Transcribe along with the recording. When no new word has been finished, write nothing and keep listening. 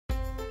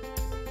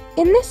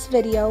In this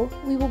video,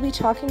 we will be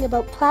talking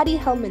about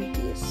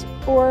platyhelminthes,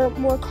 or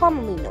more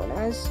commonly known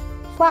as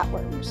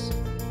flatworms.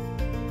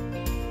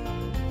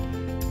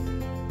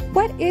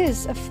 What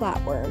is a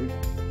flatworm?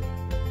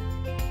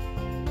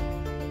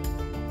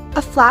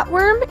 A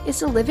flatworm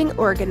is a living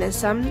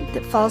organism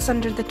that falls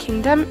under the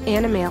kingdom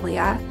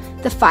Animalia,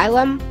 the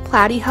phylum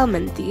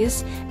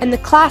Platyhelminthes, and the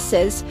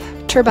classes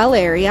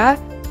Turbellaria,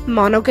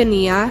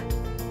 Monogonea,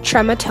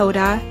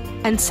 Trematoda,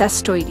 and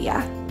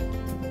Cestoidea.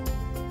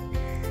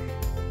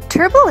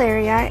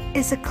 Turbellaria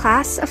is a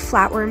class of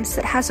flatworms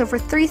that has over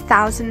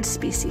 3,000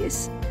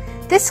 species.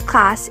 This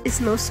class is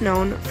most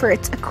known for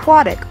its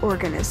aquatic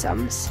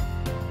organisms.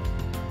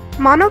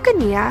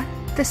 Monogonea,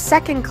 the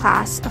second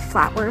class of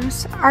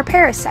flatworms, are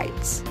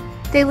parasites.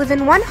 They live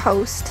in one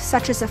host,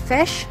 such as a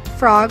fish,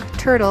 frog,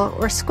 turtle,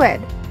 or squid,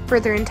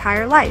 for their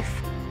entire life.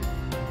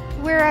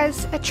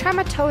 Whereas a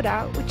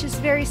Trematoda, which is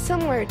very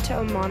similar to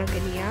a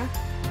Monogonea,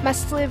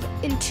 must live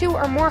in 2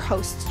 or more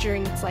hosts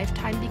during its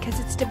lifetime because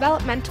its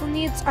developmental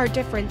needs are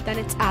different than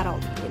its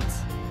adult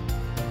needs.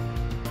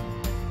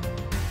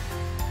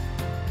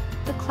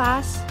 The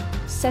class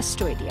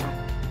Cestoidea,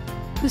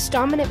 whose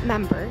dominant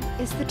member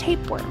is the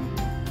tapeworm.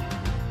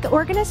 The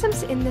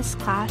organisms in this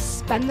class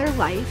spend their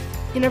life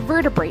in a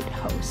vertebrate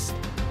host.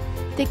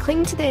 They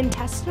cling to the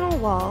intestinal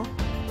wall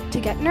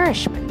to get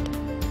nourishment.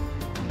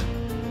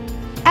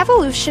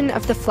 Evolution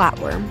of the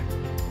flatworm.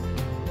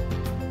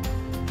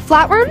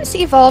 Flatworms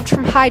evolved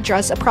from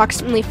hydras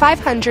approximately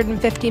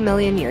 550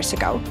 million years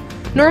ago.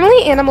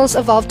 Normally, animals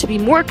evolved to be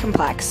more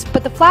complex,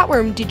 but the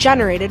flatworm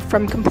degenerated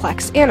from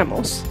complex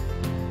animals.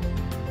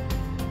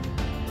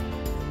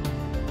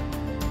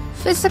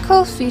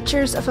 Physical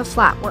features of a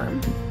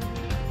flatworm.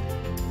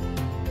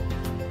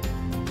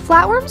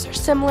 Flatworms are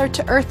similar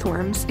to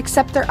earthworms,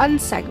 except they're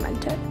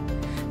unsegmented.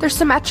 They're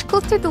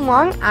symmetrical through the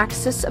long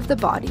axis of the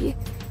body,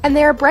 and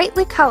they are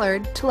brightly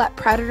colored to let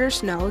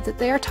predators know that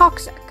they are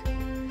toxic.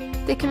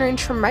 They can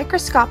range from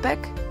microscopic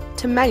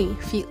to many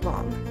feet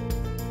long.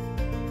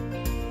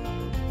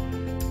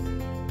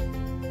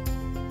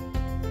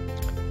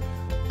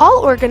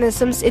 All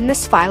organisms in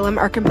this phylum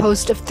are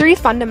composed of 3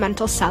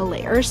 fundamental cell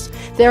layers.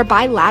 They are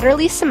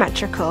bilaterally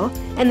symmetrical,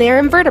 and they are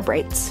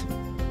invertebrates.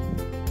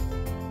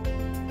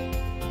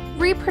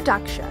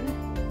 Reproduction.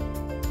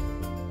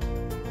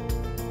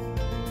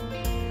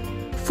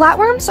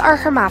 Flatworms are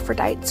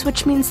hermaphrodites,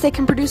 which means they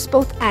can produce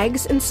both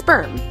eggs and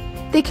sperm.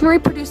 They can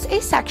reproduce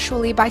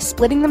asexually by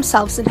splitting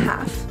themselves in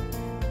half,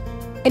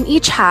 and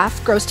each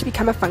half grows to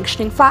become a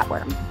functioning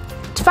flatworm.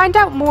 To find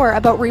out more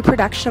about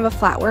reproduction of a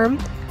flatworm,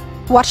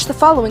 watch the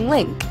following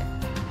link.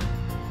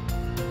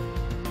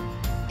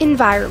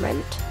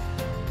 Environment.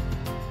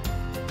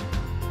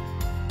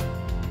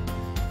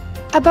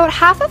 About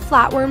half of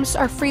flatworms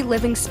are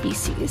free-living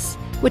species,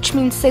 which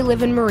means they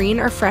live in marine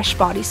or fresh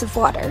bodies of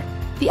water.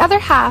 The other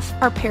half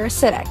are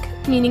parasitic,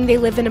 meaning they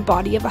live in a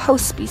body of a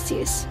host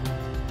species.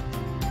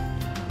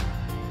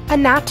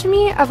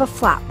 Anatomy of a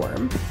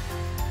flatworm.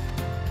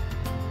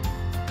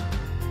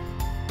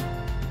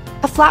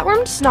 A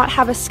flatworm does not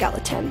have a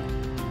skeleton.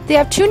 They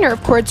have 2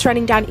 nerve cords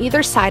running down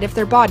either side of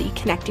their body,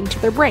 connecting to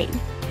their brain.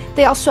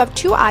 They also have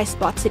 2 eye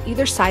spots at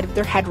either side of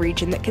their head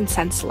region that can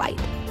sense light.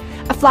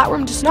 A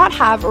flatworm does not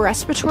have a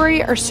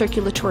respiratory or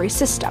circulatory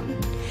system.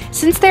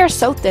 Since they are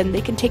so thin,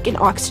 they can take in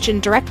oxygen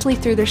directly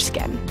through their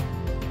skin.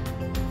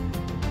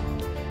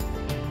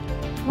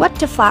 What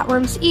do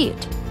flatworms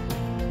eat?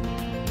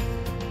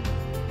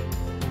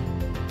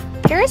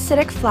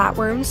 Parasitic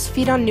flatworms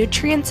feed on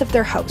nutrients of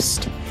their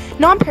host.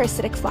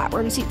 Non-parasitic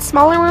flatworms eat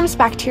smaller worms,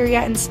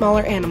 bacteria, and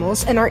smaller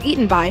animals and are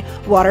eaten by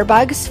water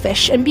bugs,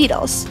 fish, and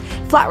beetles.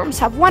 Flatworms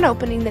have one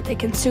opening that they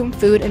consume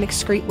food and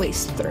excrete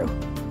waste through.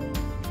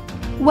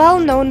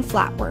 Well-known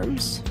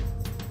flatworms.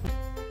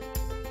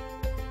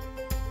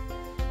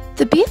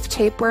 The beef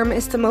tapeworm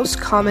is the most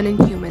common in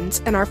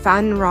humans and are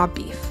found in raw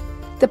beef.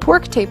 The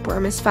pork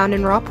tapeworm is found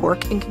in raw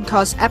pork and can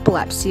cause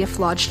epilepsy if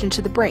lodged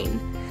into the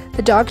brain.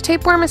 The dog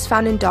tapeworm is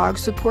found in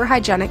dogs with poor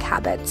hygienic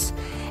habits,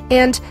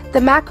 and the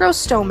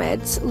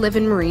macrostomids live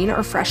in marine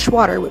or fresh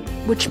water,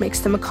 which makes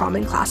them a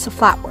common class of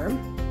flatworm.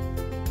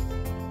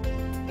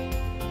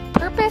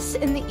 Purpose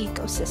in the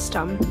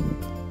ecosystem.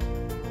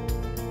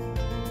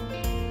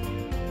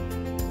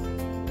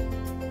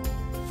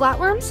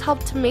 Flatworms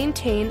help to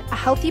maintain a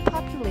healthy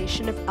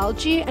population of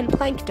algae and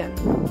plankton.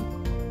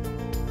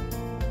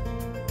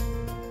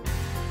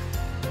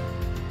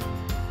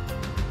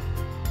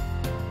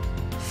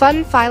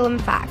 Fun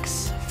phylum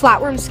facts.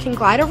 Flatworms can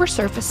glide over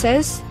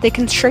surfaces, they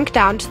can shrink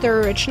down to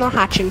their original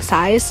hatching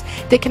size,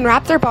 they can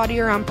wrap their body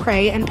around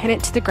prey and pin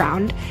it to the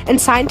ground,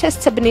 and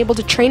scientists have been able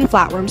to train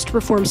flatworms to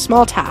perform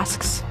small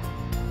tasks.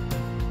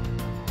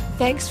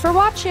 Thanks for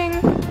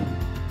watching!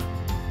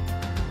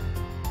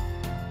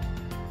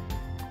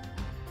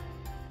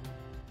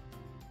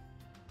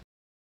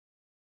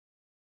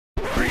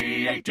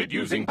 Created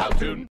using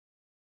Powtoon.